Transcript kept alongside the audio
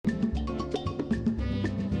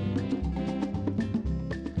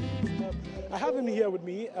have him here with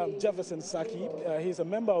me, Jefferson Sackey. He's a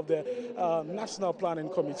member of the National Planning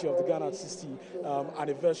Committee of the Ghana 60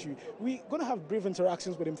 anniversary. We're going to have brief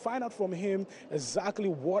interactions with him, find out from him exactly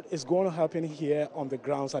what is going to happen here on the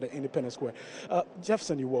grounds at the Independence Square.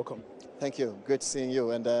 Jefferson, you're welcome. Thank you. Great seeing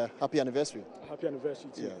you, and happy anniversary. Happy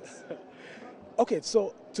anniversary to you. Yes. Okay,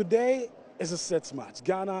 so today is a set match.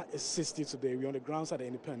 Ghana is 60 today. We're on the grounds at the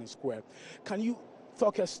Independence Square. Can you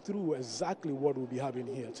talk us through exactly what we'll be having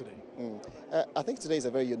here today? I think today is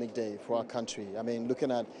a very unique day for our country. I mean,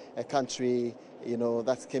 looking at a country,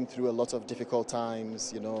 that came through a lot of difficult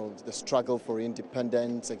times, the struggle for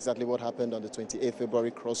independence, exactly what happened on the 28th February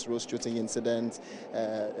crossroads shooting incident,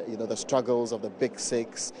 the struggles of the Big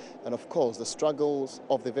Six, and of course the struggles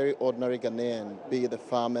of the very ordinary Ghanaian, be it the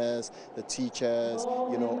farmers, the teachers,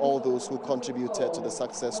 all those who contributed to the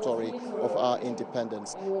success story of our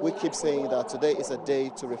independence. We keep saying that today is a day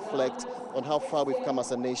to reflect on how far we've come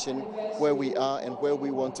as a nation, where we are and where we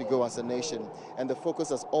want to go as a nation. And the focus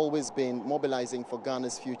has always been mobilizing for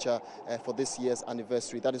Ghana's future for this year's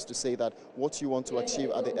anniversary. That is to say that what you want to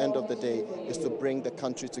achieve at the end of the day is to bring the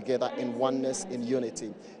country together in oneness, in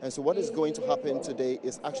unity. And so what is going to happen today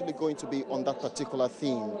is actually going to be on that particular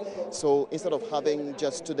theme. So instead of having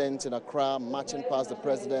just students in Accra marching past the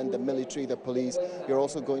president, the military, the police, you're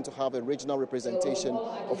also going to have a regional representation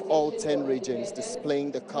of all 10 regions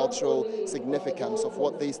displaying the cultural significance of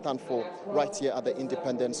what they stand for right here at the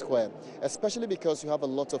Independence Square, especially because you have a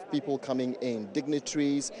lot of people coming in,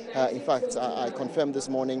 dignitaries. In fact, I confirmed this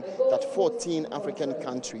morning that 14 African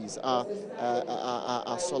countries are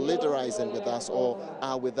solidarizing with us or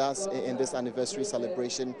are with us in this anniversary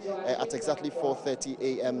celebration. At exactly 4:30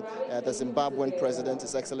 a.m., the Zimbabwean president,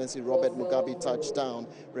 His Excellency Robert Mugabe, touched down.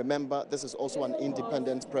 Remember, this is also an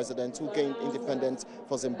independent president who gained independence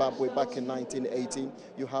for Zimbabwe back in 1980.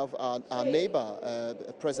 You have our neighbor,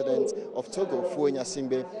 President of Togo, Faure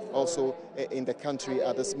Gnassingbé, also in the country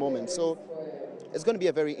at this moment. So it's going to be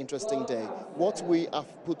a very interesting day. What we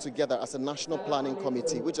have put together as a National Planning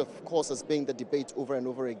Committee, which of course has been the debate over and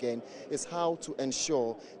over again, is how to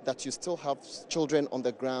ensure that you still have children on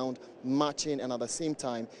the ground marching and at the same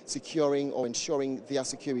time securing or ensuring their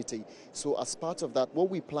security. So as part of that, what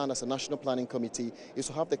we plan as a National Planning Committee is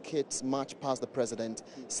to have the kids march past the president,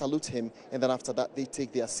 salute him, and then after that they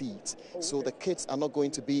take their seats. So the kids are not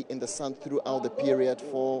going to be in the sun throughout the period,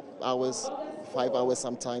 4 hours, 5 hours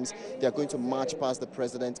sometimes. They are going to march past the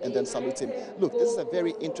president and then salute him. Look, this is a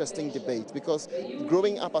very interesting debate because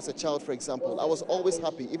growing up as a child, for example, I was always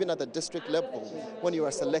happy, even at the district level, when you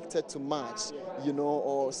are selected to march,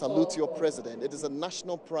 or salute your president. It is a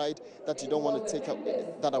national pride that you don't want to take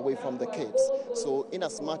that away from the kids. So in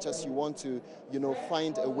as much as you want to,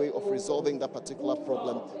 find a way of resolving that particular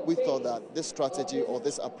problem, we thought that this strategy or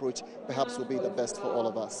this approach perhaps will be the best for all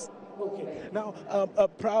of us. Okay. Now,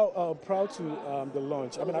 proud to the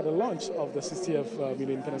launch. I mean, at the launch of the 60th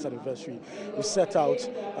Independence anniversary, we set out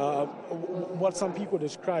what some people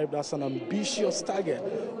described as an ambitious target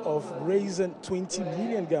of raising 20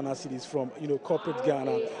 million Ghana cedis from, corporate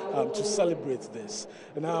Ghana to celebrate this.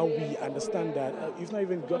 Now we understand that you've not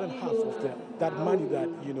even gotten half of that money that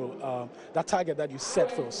that target that you set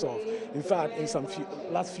for yourself. In fact, in some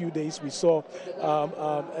last few days, we saw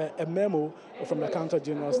a memo from the Accountant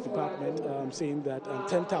General's Department saying that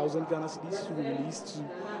 10,000 Ghana cedis to be released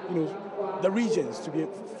to, the regions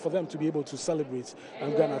for them to be able to celebrate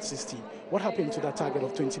Ghana at 60. What happened to that target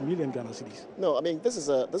of 20 million Ghana cedis? No, I mean this is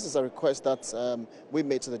a request that we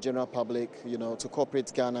made to the general public, to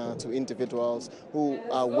corporate Ghana, to individuals who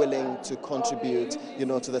are willing to contribute,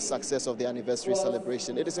 to the success of the anniversary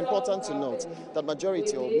celebration. It is important to note that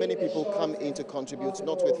majority or many people come in to contribute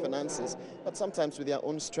not with finances, but sometimes with their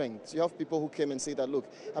own strength. You have people who came and say that,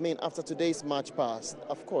 look, I mean, after today's march past,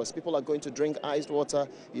 of course, people are going to drink iced water,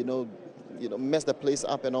 mess the place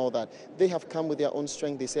up and all that. They have come with their own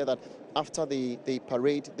strength. They say that after the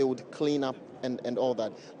parade, they would clean up and all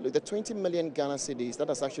that. Look, the 20 million Ghana cedis that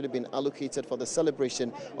has actually been allocated for the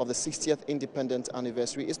celebration of the 60th independence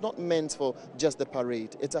anniversary is not meant for just the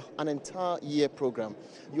parade. It's an entire year program.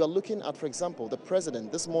 You are looking at, for example, the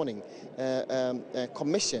president this morning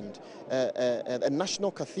commissioned a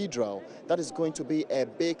national cathedral that is going to be a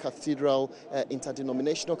big cathedral,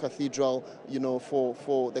 interdenominational cathedral,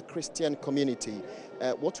 for the Christian community.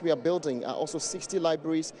 What we are building are also 60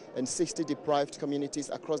 libraries and 60 deprived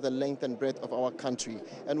communities across the length and breadth of our country.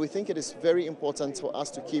 And we think it is very important for us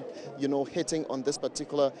to keep, hitting on this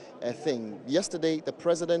particular thing. Yesterday, the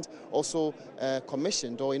president also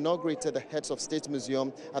commissioned or inaugurated the Heads of State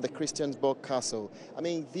Museum at the Christiansborg Castle. I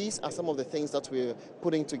mean, these are some of the things that we're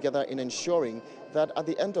putting together in ensuring that at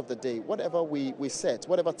the end of the day, whatever we set,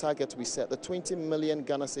 whatever target we set, the 20 million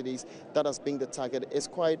Ghana cedis that has been the target is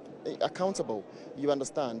quite accountable, you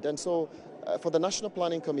understand. And so for the National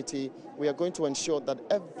Planning Committee, we are going to ensure that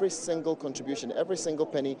every single contribution, every single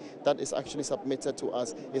penny that is actually submitted to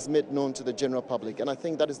us is made known to the general public. And I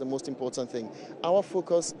think that is the most important thing. Our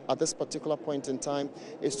focus at this particular point in time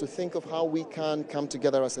is to think of how we can come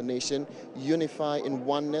together as a nation, unify in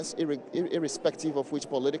oneness, irrespective of which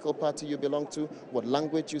political party you belong to, what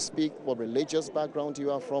language you speak, what religious background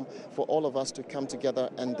you are from, for all of us to come together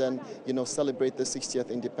and then, celebrate the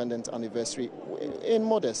 60th independence anniversary in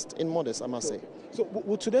modest, I must say. So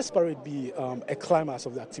will today's parade be a climax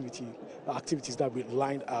of the activities that we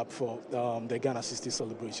lined up for the Ghana 60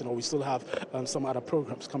 celebration, or we still have some other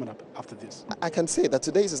programs coming up after this? I can say that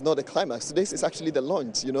today's is not a climax. Today's is actually the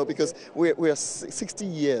launch, because we are 60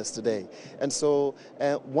 years today. And so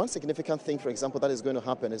one significant thing, for example, that is going to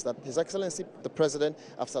happen is that His Excellency the President,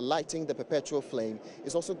 after lighting the perpetual flame,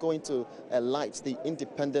 is also going to light the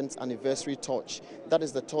Independence Anniversary torch. That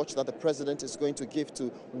is the torch that the President is going to give to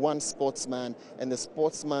one sportsman, and the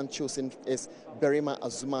sportsman chosen is Berima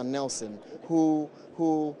Azuma Nelson, who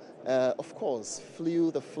of course,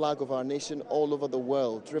 flew the flag of our nation all over the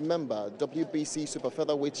world. Remember, WBC super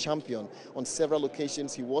featherweight champion. On several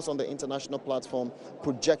occasions, he was on the international platform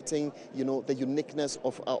projecting, the uniqueness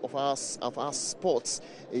of our sports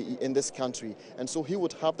in this country. And so he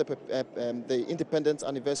would have the Independence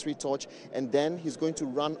Anniversary torch, and then he's going to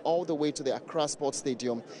run all the way to the Accra Sports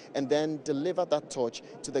Stadium and then deliver that torch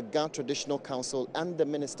to the Ghana Traditional Council and the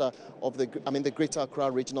Minister of the Greater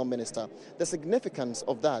Accra Regional Minister. The significance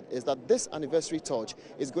of that is that this anniversary torch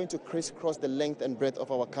is going to crisscross the length and breadth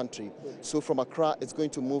of our country. So from Accra, it's going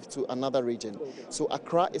to move to another region. So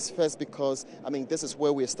Accra is first because, this is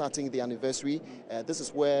where we're starting the anniversary. This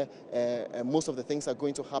is where most of the things are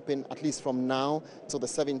going to happen, at least from now till the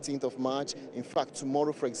 17th of March. In fact,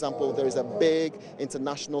 tomorrow, for example, there is a big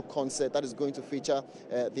international concert that is going to feature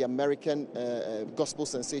the American gospel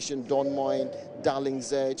sensation Don Moen, Darling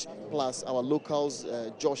Zedge, plus our locals,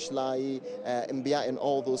 Josh Lai, Mbia, and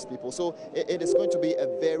all those people. So it is going to be a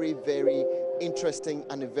very, very interesting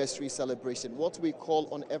anniversary celebration. What we call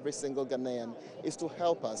on every single Ghanaian is to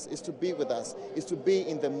help us, is to be with us, is to be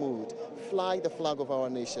in the mood, fly the flag of our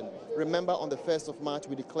nation. Remember, on the 1st of March,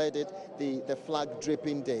 we declared it the flag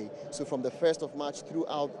draping day. So from the 1st of March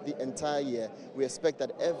throughout the entire year, we expect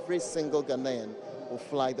that every single Ghanaian will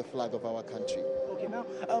fly the flag of our country. Okay, now,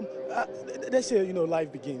 they say,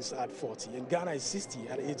 life begins at 40, and Ghana is 60.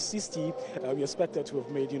 At age 60, we expected to have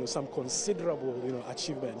made, some considerable,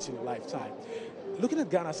 achievements in a lifetime. Looking at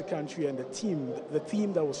Ghana as a country and the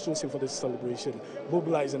theme that was chosen for this celebration,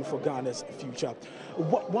 mobilizing for Ghana's future,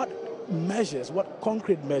 what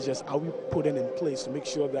concrete measures are we putting in place to make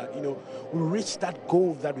sure that, we reach that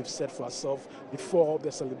goal that we've set for ourselves before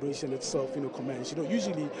the celebration itself, commences?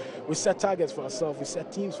 Usually we set targets for ourselves, we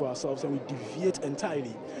set themes for ourselves, and we deviate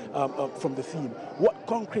entirely from the theme. What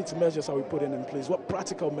concrete measures are we putting in place? What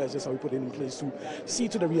practical measures are we putting in place to see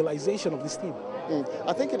to the realization of this theme?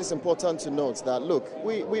 I think it is important to note that, look,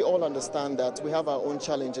 we all understand that we have our own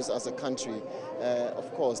challenges as a country.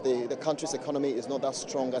 Of course, the country's economy is not that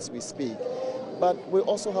strong as we speak. But we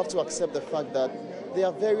also have to accept the fact that there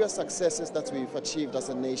are various successes that we've achieved as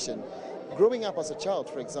a nation. Growing up as a child,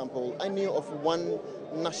 for example, I knew of one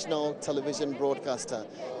national television broadcaster.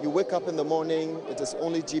 You wake up in the morning, it is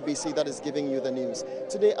only GBC that is giving you the news.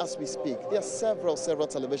 Today, as we speak, there are several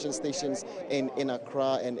television stations in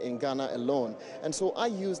Accra and in Ghana alone. And so I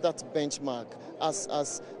use that benchmark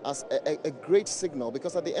as a great signal,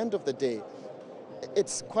 because at the end of the day,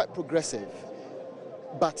 it's quite progressive,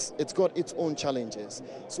 but it's got its own challenges.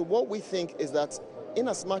 So what we think is that in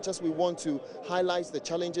as much as we want to highlight the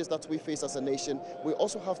challenges that we face as a nation, we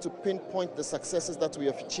also have to pinpoint the successes that we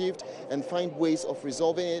have achieved and find ways of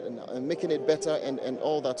resolving it and making it better and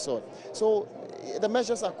all that sort. So the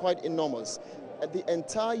measures are quite enormous. The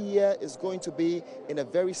entire year is going to be in a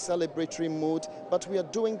very celebratory mood, but we are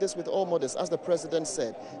doing this with all modesty. As the President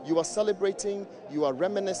said, you are celebrating, you are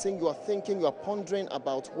reminiscing, you are thinking, you are pondering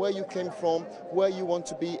about where you came from, where you want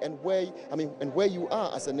to be, and where you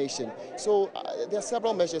are as a nation. So there are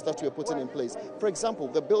several measures that we are putting in place. For example,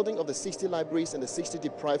 the building of the 60 libraries in the 60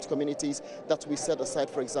 deprived communities that we set aside,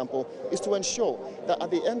 for example, is to ensure that at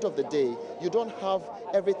the end of the day, you don't have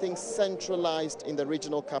everything centralized in the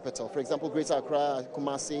regional capital. For example, Greater Accra,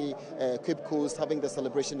 Kumasi, Cape Coast, having the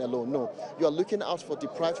celebration alone. No, you are looking out for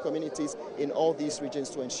deprived communities in all these regions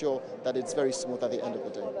to ensure that it's very smooth at the end of the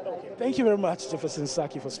day. Okay. Thank you very much, Jefferson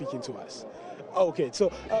Sackey, for speaking to us. Okay,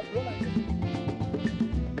 so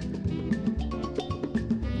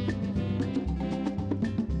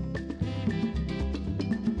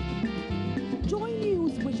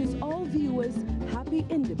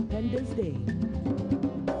Happy Independence Day.